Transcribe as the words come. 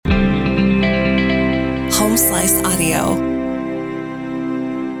Slice Audio.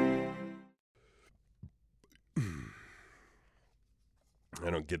 I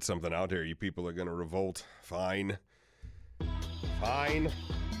don't get something out here. You people are going to revolt. Fine. Fine.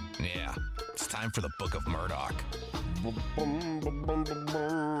 Yeah, it's time for the Book of Murdoch.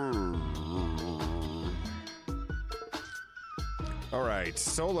 All right,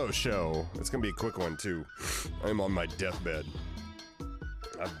 solo show. It's going to be a quick one, too. I'm on my deathbed.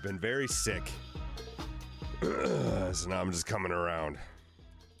 I've been very sick. So now I'm just coming around.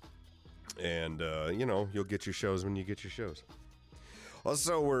 And, you'll get your shows when you get your shows.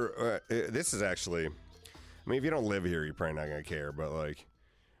 Also, this is actually, if you don't live here, you're probably not going to care, but,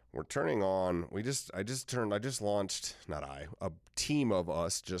 we're turning on, a team of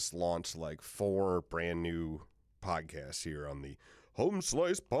us just launched, 4 brand new podcasts here on the Home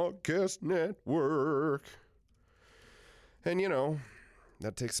Slice Podcast Network. And,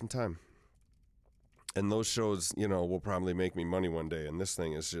 that takes some time. And those shows, will probably make me money one day, and this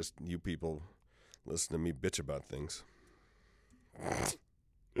thing is just you people listen to me bitch about things.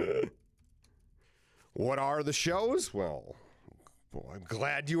 What are the shows? Well, I'm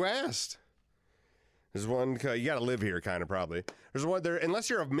glad you asked. There's one, you got to live here kind of probably. There's one there, unless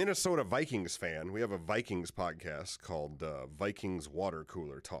you're a Minnesota Vikings fan, we have a Vikings podcast called Vikings Water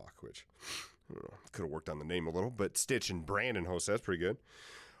Cooler Talk, which could have worked on the name a little, but Stitch and Brandon host, that's pretty good.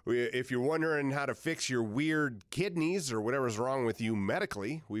 If you're wondering how to fix your weird kidneys or whatever's wrong with you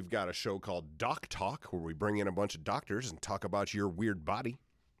medically, we've got a show called Doc Talk where we bring in a bunch of doctors and talk about your weird body.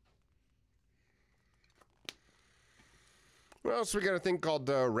 What else? We got a thing called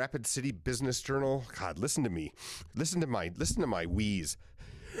Rapid City Business Journal. God, listen to me. Listen to my wheeze.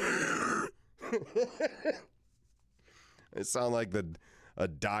 I sound like a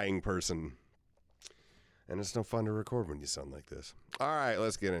dying person. And it's no fun to record when you sound like this. All right,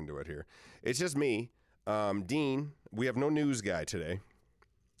 let's get into it here. It's just me, Dean. We have no news guy today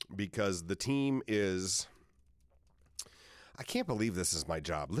because the team is... I can't believe this is my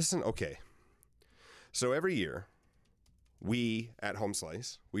job. Listen, okay. So every year, we at Home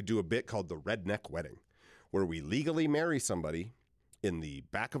Slice, we do a bit called the Redneck Wedding, where we legally marry somebody in the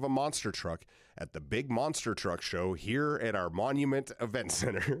back of a monster truck at the big monster truck show here at our Monument Event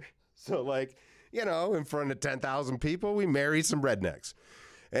Center. So in front of 10,000 people, we marry some rednecks.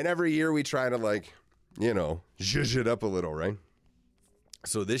 And every year we try to zhuzh it up a little, right?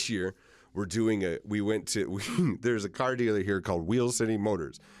 So this year we're doing there's a car dealer here called Wheel City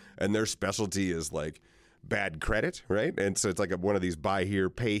Motors, and their specialty is bad credit, right? And so it's one of these buy here,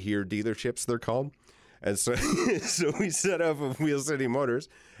 pay here dealerships, they're called. And so, so we set up a Wheel City Motors,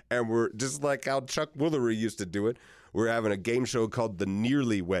 and we're just like how Chuck Woolery used to do it. We're having a game show called the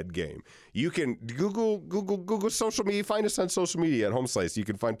Nearly Wed Game. You can Google social media. Find us on social media at Home Slice. You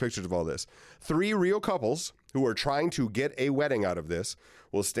can find pictures of all this. 3 real couples who are trying to get a wedding out of this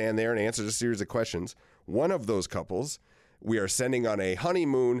will stand there and answer a series of questions. One of those couples we are sending on a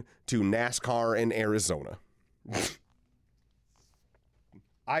honeymoon to NASCAR in Arizona.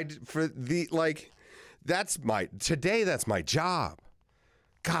 That's my job.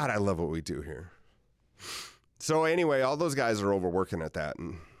 God, I love what we do here. So anyway, all those guys are overworking at that,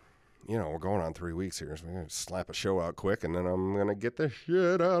 and we're going on 3 weeks here, so we're gonna slap a show out quick, and then I'm gonna get the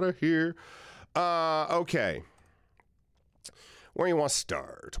shit out of here. Okay. Where do you want to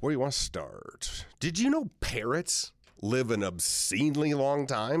start? Did you know parrots live an obscenely long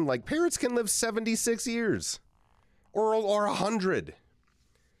time? Parrots can live 76 years, or 100.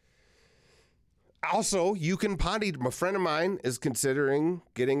 Also, you can potty. A friend of mine is considering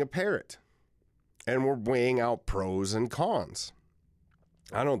getting a parrot. And we're weighing out pros and cons.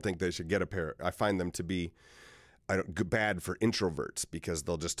 I don't think they should get a parrot. I find them to be bad for introverts because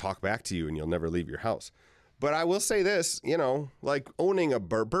they'll just talk back to you and you'll never leave your house. But I will say this, owning a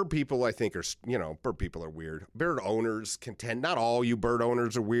bird people, I think bird people are weird. Bird owners not all you bird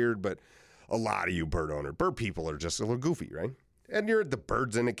owners are weird, but a lot of you bird people are just a little goofy, right? And the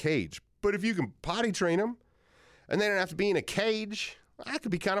bird's in a cage. But if you can potty train them and they don't have to be in a cage, that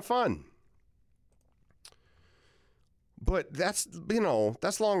could be kind of fun. But that's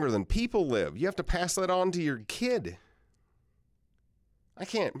longer than people live. You have to pass that on to your kid.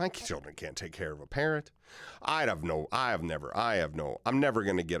 My children can't take care of a parrot. I'm never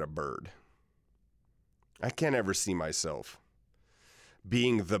going to get a bird. I can't ever see myself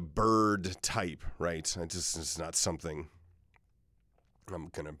being the bird type, right? It's not something I'm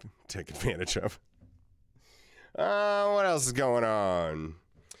going to take advantage of. What else is going on?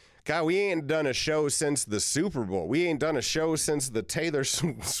 God, we ain't done a show since the Super Bowl. We ain't done a show since the Taylor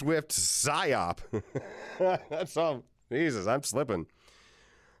Swift psyop. That's all. Jesus, I'm slipping.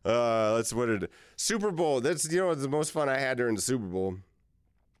 That's what it. Super Bowl. That's the most fun I had during the Super Bowl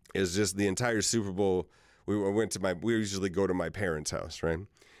is just the entire Super Bowl. We usually go to my parents' house, right?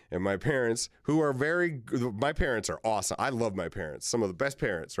 And my parents, my parents are awesome. I love my parents. Some of the best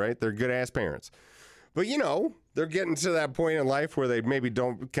parents, right? They're good ass parents. But they're getting to that point in life where they maybe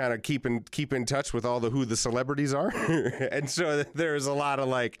don't kind of keep in touch with who the celebrities are. And so there's a lot of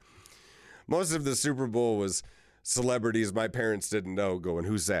most of the Super Bowl was celebrities my parents didn't know going,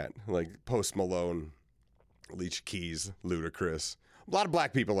 who's that? Like Post Malone, Alicia Keys, Ludacris. A lot of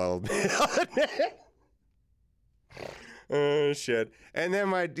black people. Shit. And then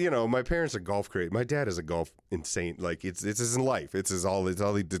my parents are golf crazy. My dad is a golf insane. Like it's his life. It's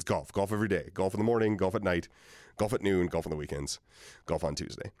golf. Golf every day. Golf in the morning, golf at night, golf at noon, golf on the weekends, golf on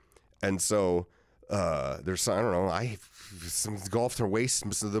Tuesday. And so there's, I don't know, some golf to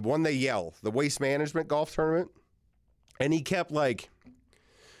waste. So the one they yell, the waste management golf tournament. And he kept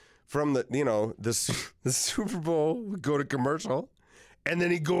from the Super Bowl would go to commercial. And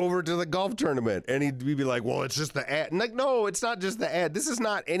then he'd go over to the golf tournament and he'd be like, well, it's just the ad. And no, it's not just the ad. This is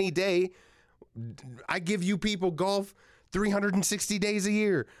not any day. I give you people golf 360 days a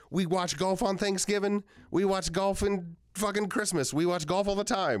year. We watch golf on Thanksgiving. We watch golf in fucking Christmas. We watch golf all the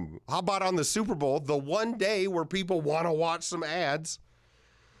time. How about on the Super Bowl, the one day where people want to watch some ads?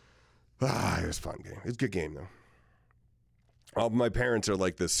 It was a fun game. It's a good game, though. All my parents are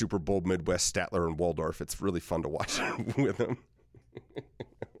like the Super Bowl Midwest Statler and Waldorf. It's really fun to watch with them.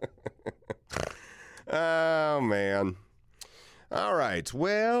 Oh, man. All right.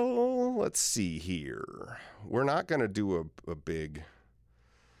 Well, let's see here. We're not going to do a big,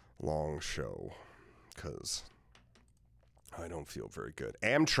 long show because I don't feel very good.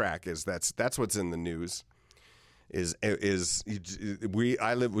 Amtrak that's what's in the news.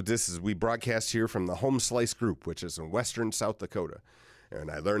 We broadcast here from the Home Slice Group, which is in western South Dakota. And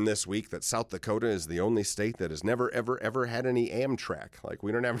I learned this week that South Dakota is the only state that has never, ever, ever had any Amtrak. Like,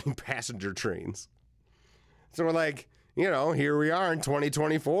 we don't have any passenger trains. So we're like, here we are in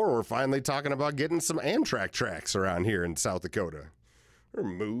 2024. We're finally talking about getting some Amtrak tracks around here in South Dakota. We're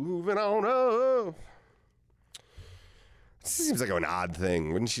moving on up. This seems like an odd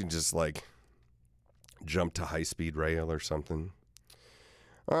thing. Wouldn't you just, jump to high-speed rail or something?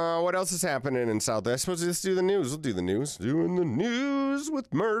 What else is happening in South? I suppose let's do the news. We'll do the news. Doing the news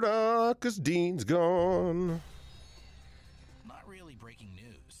with Murdoch because Dean's gone. Not really breaking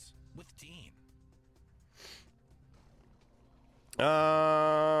news with Dean.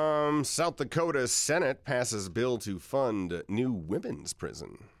 South Dakota Senate passes bill to fund new women's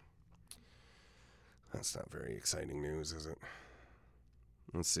prison. That's not very exciting news, is it?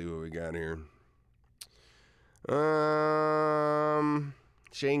 Let's see what we got here.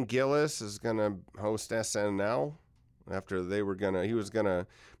 Shane Gillis is going to host SNL after he was going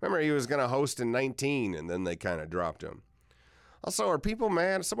to host in 19 and then they kind of dropped him. Also, are people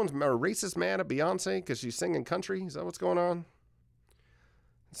mad? Someone's racist mad at Beyonce because she's singing country? Is that what's going on?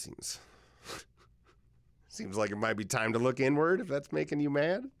 It seems like it might be time to look inward if that's making you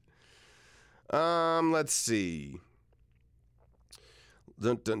mad. Let's see.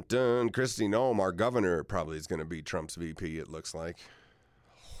 Dun, dun, dun. Kristi Noem, our governor, probably is going to be Trump's VP, it looks like.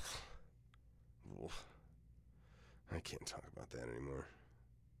 I can't talk about that anymore.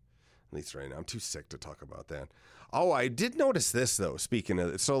 At least right now. I'm too sick to talk about that. Oh, I did notice this, though, speaking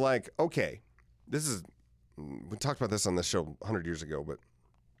of it. So, okay, we talked about this on the show 100 years ago, but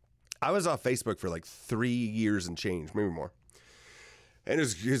I was off Facebook for 3 years and change, maybe more. And it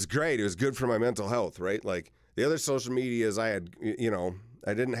was great. It was good for my mental health, right? The other social medias I had,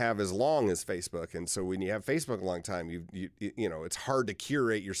 I didn't have as long as Facebook. And so when you have Facebook a long time, you it's hard to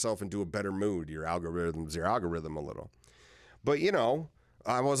curate yourself into a better mood. Your algorithm a little. But,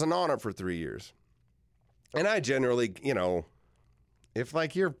 I wasn't on it for 3 years. And I generally,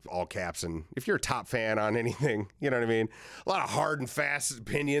 if you're all caps and if you're a top fan on anything, you know what I mean? A lot of hard and fast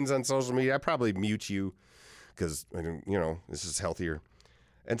opinions on social media. I probably mute you because, this is healthier.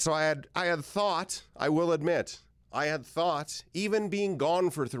 And so I had thought, I will admit, even being gone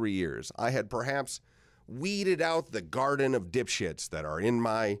for 3 years, I had perhaps weeded out the garden of dipshits that are in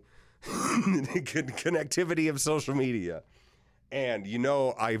my connectivity of social media. And,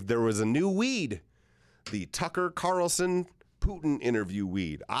 there was a new weed, the Tucker Carlson Putin interview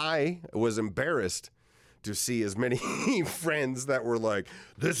weed. I was embarrassed to see as many friends that were like,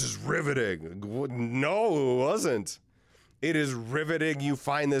 this is riveting. No, it wasn't. It is riveting. You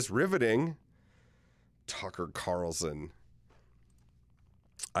find this riveting. Tucker Carlson.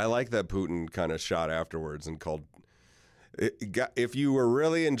 I like that Putin kind of shot afterwards and called. If you were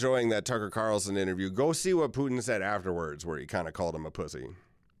really enjoying that Tucker Carlson interview, go see what Putin said afterwards, where he kind of called him a pussy.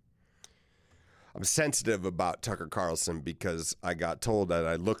 I'm sensitive about Tucker Carlson because I got told that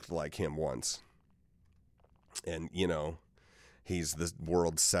I looked like him once. And, you know, he's the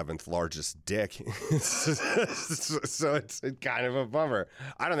world's 7th largest dick. So it's kind of a bummer.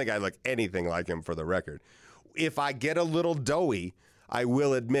 I don't think I look anything like him, for the record. If I get a little doughy, I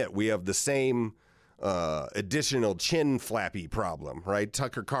will admit we have the same additional chin flappy problem, right?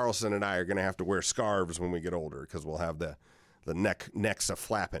 Tucker Carlson and I are going to have to wear scarves when we get older because we'll have the necks a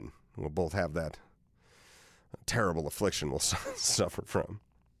flapping. We'll both have that terrible affliction we'll suffer from.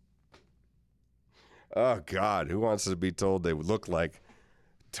 Oh, God, who wants to be told they look like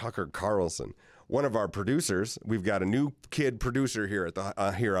Tucker Carlson? One of our producers, we've got a new kid producer here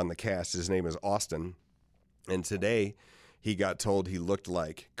here on the cast. His name is Austin. And today he got told he looked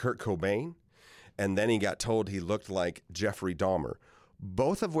like Kurt Cobain. And then he got told he looked like Jeffrey Dahmer.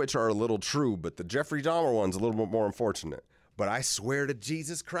 Both of which are a little true, but the Jeffrey Dahmer one's a little bit more unfortunate. But I swear to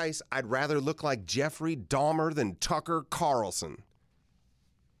Jesus Christ, I'd rather look like Jeffrey Dahmer than Tucker Carlson.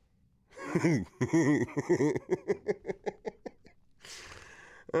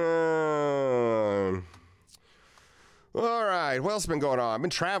 All right, what else has been going on? I've been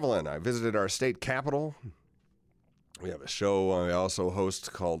traveling. I visited our state capital. We have a show I also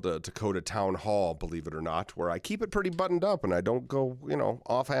host called Dakota Town Hall, believe it or not, where I keep it pretty buttoned up and I don't go,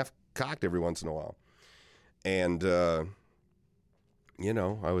 off half-cocked every once in a while. And, what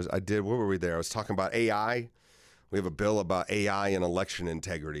were we there? I was talking about AI. We have a bill about AI and election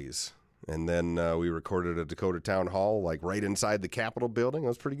integrities. And then we recorded a Dakota Town Hall, like right inside the Capitol building. It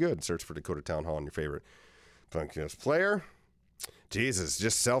was pretty good. Search for Dakota Town Hall on your favorite podcast player. Jesus,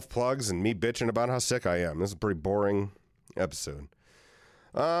 just self-plugs and me bitching about how sick I am. This is a pretty boring episode.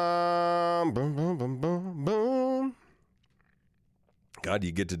 Boom, boom, boom, boom, boom. God,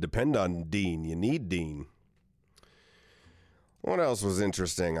 you get to depend on Dean. You need Dean. What else was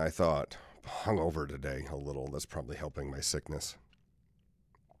interesting, I thought? Hungover today a little. That's probably helping my sickness.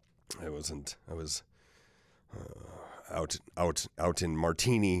 I was out in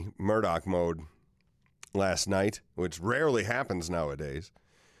Martini Murdoch mode last night, which rarely happens nowadays.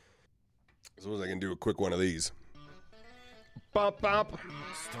 I suppose I can do a quick one of these. Bop, bop.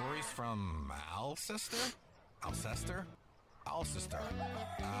 Stories from Alcester? Alcester? Alcester.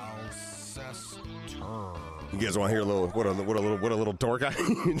 Alcester. You guys want to hear a little what a little dork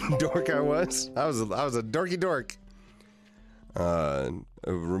I was? I was a dorky dork.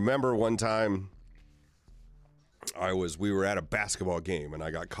 Remember one time we were at a basketball game and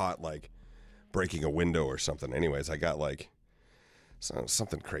I got caught like breaking a window or something. Anyways, I got like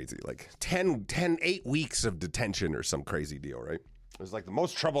something crazy, like 8 weeks of detention or some crazy deal, right? It was like the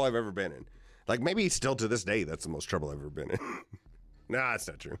most trouble I've ever been in. Like maybe still to this day, that's the most trouble I've ever been in. Nah, that's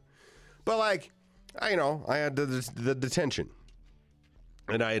not true. But like, I had the detention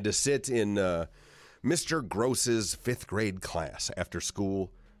and I had to sit in, Mr. Gross's 5th grade class after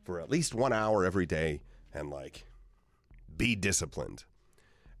school for at least 1 hour every day and like be disciplined.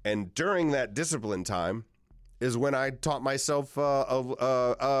 And during that discipline time is when I taught myself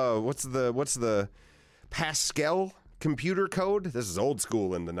what's the Pascal computer code? This is old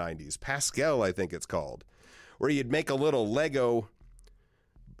school in the 90s. Pascal, I think it's called, where you'd make a little Lego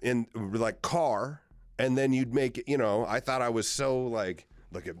in like car and then you'd make, I thought I was so like,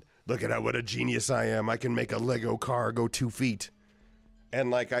 look at what a genius I am. I can make a Lego car go 2 feet.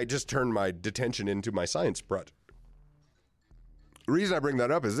 And like I just turned my detention into my science project. The reason I bring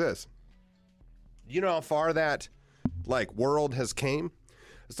that up is this. You know how far that like world has came?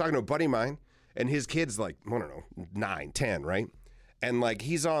 I was talking to a buddy of mine and his kid's like, I don't know, 9, 10, right? And like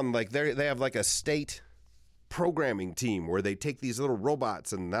he's on like they have like a state programming team where they take these little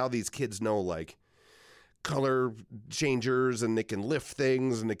robots and now these kids know like color changers and they can lift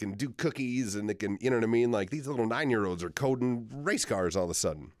things and they can do cookies and they can, you know what I mean? Like these little 9-year-olds are coding race cars all of a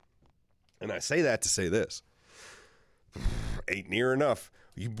sudden. And I say that to say this. Ain't near enough.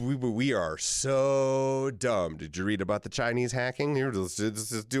 We are so dumb. Did you read about the Chinese hacking? Here, let's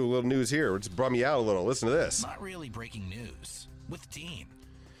just do a little news here. Let's bum you out a little. Listen to this. Not really breaking news with Dean.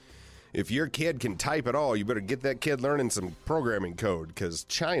 If your kid can type at all, you better get that kid learning some programming code because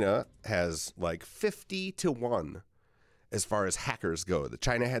China has like 50-1 as far as hackers go.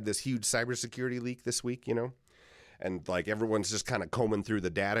 China had this huge cybersecurity leak this week, and like everyone's just kind of combing through the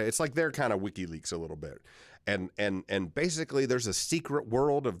data. It's like they're kind of WikiLeaks a little bit. And basically there's a secret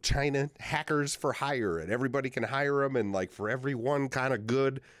world of China hackers for hire and everybody can hire them. And like for every one kind of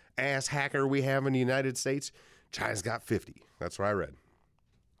good ass hacker we have in the United States, China's got 50. That's what I read.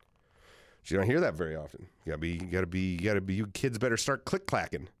 So you don't hear that very often. You gotta be, you kids better start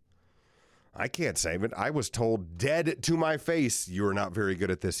click-clacking. I can't save it. I was told dead to my face, you're not very good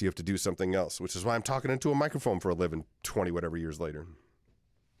at this. You have to do something else, which is why I'm talking into a microphone for a living 20 whatever years later.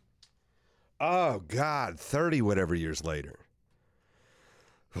 Oh, God, 30 whatever years later.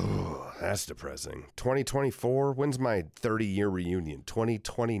 Oh, that's depressing. 2024, when's my 30-year reunion?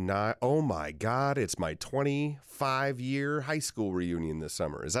 2029. Oh, my God, it's my 25-year high school reunion this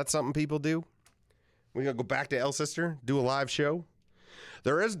summer. Is that something people do? We going to go back to El Sister, do a live show?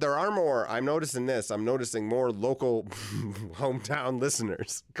 There are more. I'm noticing this. I'm noticing more local hometown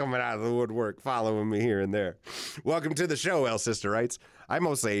listeners coming out of the woodwork, following me here and there. Welcome to the show, El Sisterites. I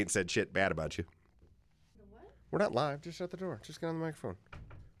mostly ain't said shit bad about you. The what? We're not live. Just shut the door. Just get on the microphone.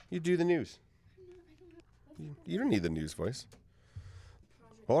 You do the news. You don't need the news voice.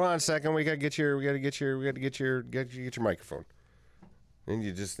 Hold on a second. We gotta get your microphone. And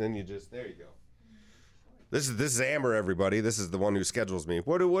you just there you go. This is Amber, everybody. This is the one who schedules me.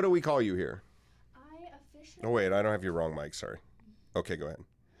 What do we call you here? Oh wait, I don't have your wrong mic. Sorry. Okay, go ahead.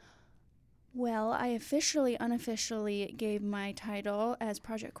 Well, I unofficially gave my title as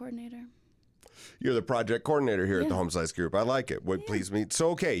project coordinator. You're the project coordinator here at the Home Slice Group. I like it. What please me? So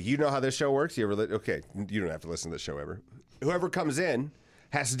okay, you know how this show works. You ever? Okay, you don't have to listen to this show ever. Whoever comes in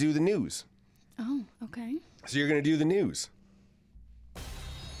has to do the news. Oh, okay. So you're going to do the news.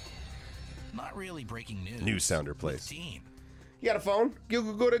 Not really breaking news. News sounder plays. Dean. You got a phone?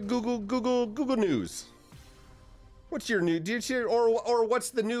 Go to Google News. What's your news? Or what's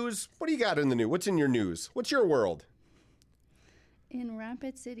the news? What do you got in the news? What's in your news? What's your world? In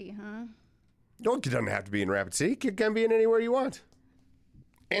Rapid City, huh? No, it doesn't have to be in Rapid City. It can be in anywhere you want.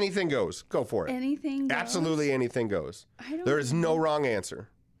 Anything goes. Go for it. Anything goes? Absolutely anything goes. There is no wrong answer.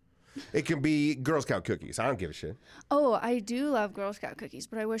 It can be Girl Scout cookies. I don't give a shit. Oh, I do love Girl Scout cookies,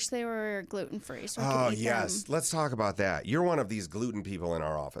 but I wish they were gluten-free so I could eat them. Let's talk about that. You're one of these gluten people in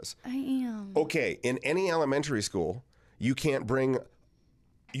our office. I am. Okay, in any elementary school, you can't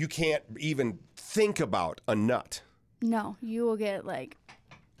even think about a nut. No, you will get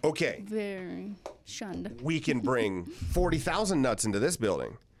Okay, very shunned. we can bring 40,000 nuts into this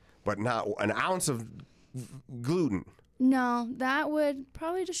building, but not an ounce of gluten. No, that would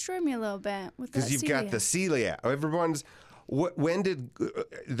probably destroy me a little bit with that Because you've got the celiac.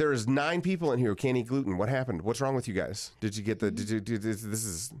 There's 9 people in here who can't eat gluten. What happened? What's wrong with you guys? Did you get did you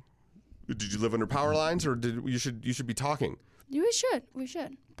live under power lines, or you should be talking? We should.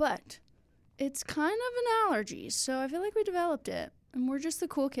 But it's kind of an allergy, so I feel like we developed it, and we're just the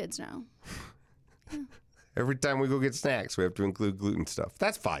cool kids now. Yeah. Every time we go get snacks, we have to include gluten stuff.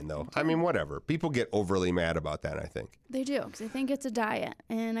 That's fine, though. I mean, whatever. People get overly mad about that, I think. They do, because they think it's a diet,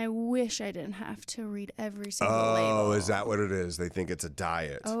 and I wish I didn't have to read every single label. Oh, is that what it is? They think it's a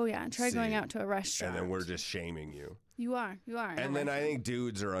diet. Oh, yeah. Try going out to a restaurant. And then we're just shaming you. You are. And then I think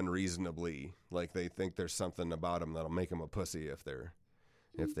dudes are unreasonably, they think there's something about them that'll make them a pussy if they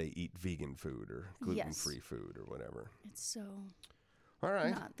eat vegan food or gluten-free food or whatever. It's so... All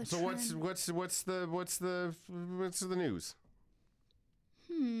right. So trend. what's the news?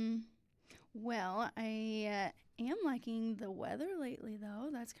 Well, I am liking the weather lately,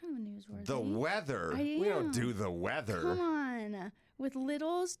 though. That's kind of newsworthy. The weather? We don't do the weather. Come on. With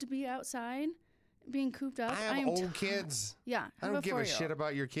littles to be outside, being cooped up. I have old kids. Yeah. I don't give a shit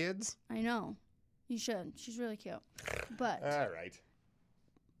about your kids. I know. You should. She's really cute. But all right.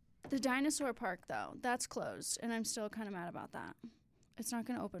 The dinosaur park, though, that's closed, and I'm still kind of mad about that. It's not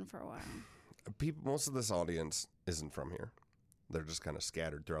going to open for a while. Most of this audience isn't from here. They're just kind of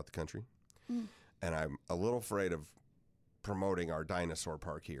scattered throughout the country. And I'm a little afraid of promoting our dinosaur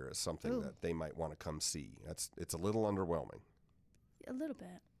park here as something that they might want to come see. It's a little underwhelming. A little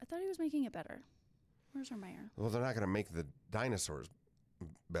bit. I thought he was making it better. Where's our mayor? Well, they're not going to make the dinosaurs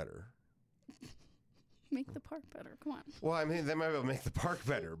better. Make the park better. Come on. Well, I mean, they might be able to make the park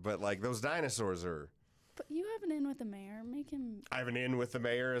better, but those dinosaurs are... But you have an in with the mayor. Make him... I have an in with the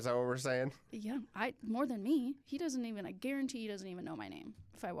mayor, is that what we're saying? Yeah, more than me. I guarantee he doesn't even know my name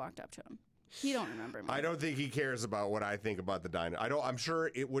if I walked up to him. He don't remember me. I don't think he cares about what I think about the dinosaur. I'm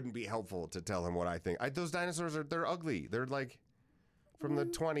sure it wouldn't be helpful to tell him what I think. Those dinosaurs they're ugly. They're from the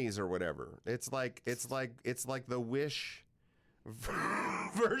 20s or whatever. It's like the Wish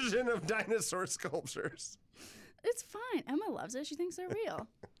version of dinosaur sculptures. It's fine. Emma loves it. She thinks they're real.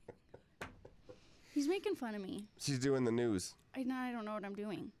 He's making fun of me. She's doing the news. I don't know what I'm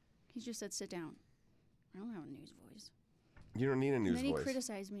doing. He just said sit down. I don't have a news voice. You don't need a news voice. And then he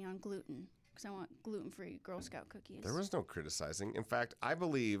criticized me on gluten because I want gluten-free Girl Scout cookies. There was no criticizing. In fact, I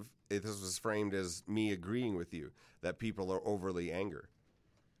believe this was framed as me agreeing with you that people are overly angry.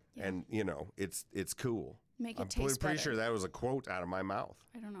 Yeah. And, it's cool. Make it I'm taste pretty better. sure that was a quote out of my mouth.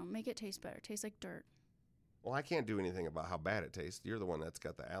 I don't know. Make it taste better. Taste like dirt. Well, I can't do anything about how bad it tastes. You're the one that's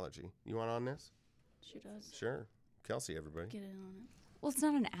got the allergy. You want on this? She does. Sure. Kelsey, everybody. Get in on it. Well, it's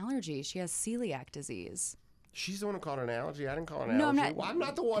not an allergy. She has celiac disease. She's the one who called it an allergy. I didn't call it an No, I'm allergy. not- Well, I'm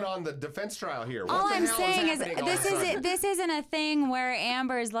not the one on the defense trial here. What All the I'm hell saying is is happening all of a sudden? this isn't a thing where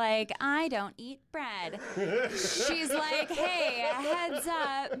Amber's like, I don't eat bread. She's like, hey, heads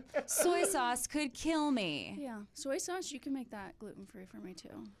up, soy sauce could kill me. Yeah. Soy sauce, you can make that gluten-free for me,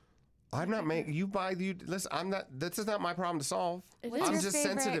 too. I'm not making you buy you. Listen, I'm not. This is not my problem to solve. What's I'm your just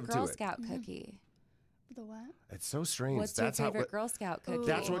favorite sensitive Girl to it. Scout cookie? The what? It's so strange. What's that's your how. favorite Girl Scout cookie?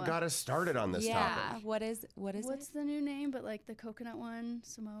 That's what got us started on this yeah. topic. What is What's it? the new name? But like the coconut one,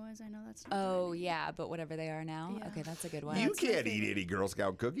 Samoas. I know that's not. the Oh right name. yeah, but whatever they are now. Yeah. Okay, that's a good one. You That's my can't eat favorite. any Girl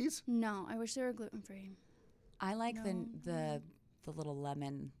Scout cookies. No, I wish they were gluten-free. I like No. the little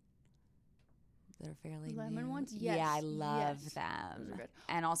lemon. They're fairly Lemon new. ones? Yeah, I Yes, love yes. them. Those are good.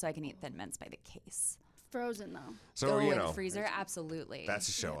 And also, I can eat Thin Mints by the case. Frozen though. So Go you in know, the freezer, absolutely. that's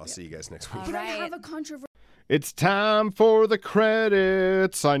the show. I'll see you guys next week. All But I right. have a controversy. It's time for the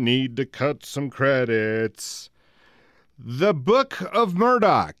credits. I need to cut some credits. The Book of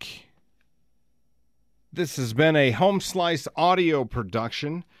Murdoch. This has been a Home Slice audio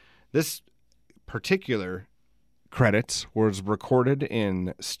production. This particular credits was recorded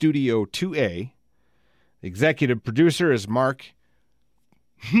in Studio 2A. The executive producer is Mark.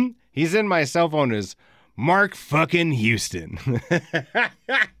 He's in my cell phone as Mark fucking Houston.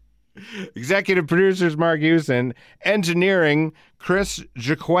 Executive producers Mark Houston. Engineering Chris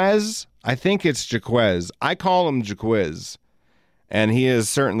Jaquez. I think it's Jaquez. I call him Jaquiz. And he is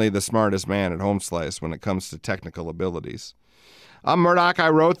certainly the smartest man at Home Slice when it comes to technical abilities. I'm Murdoch. I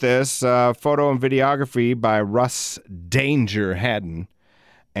wrote this. Photo and videography by Russ Danger Haddon.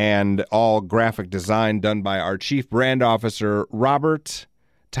 And all graphic design done by our chief brand officer, Robert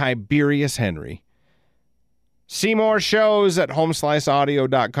Tiberius Henry. See more shows at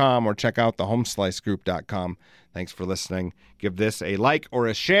homesliceaudio.com or check out the homeslicegroup.com. Thanks for listening. Give this a like or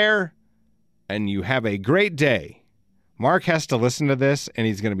a share, and you have a great day. Mark has to listen to this, and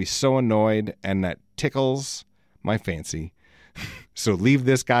he's going to be so annoyed, and that tickles my fancy. So leave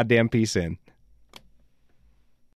this goddamn piece in.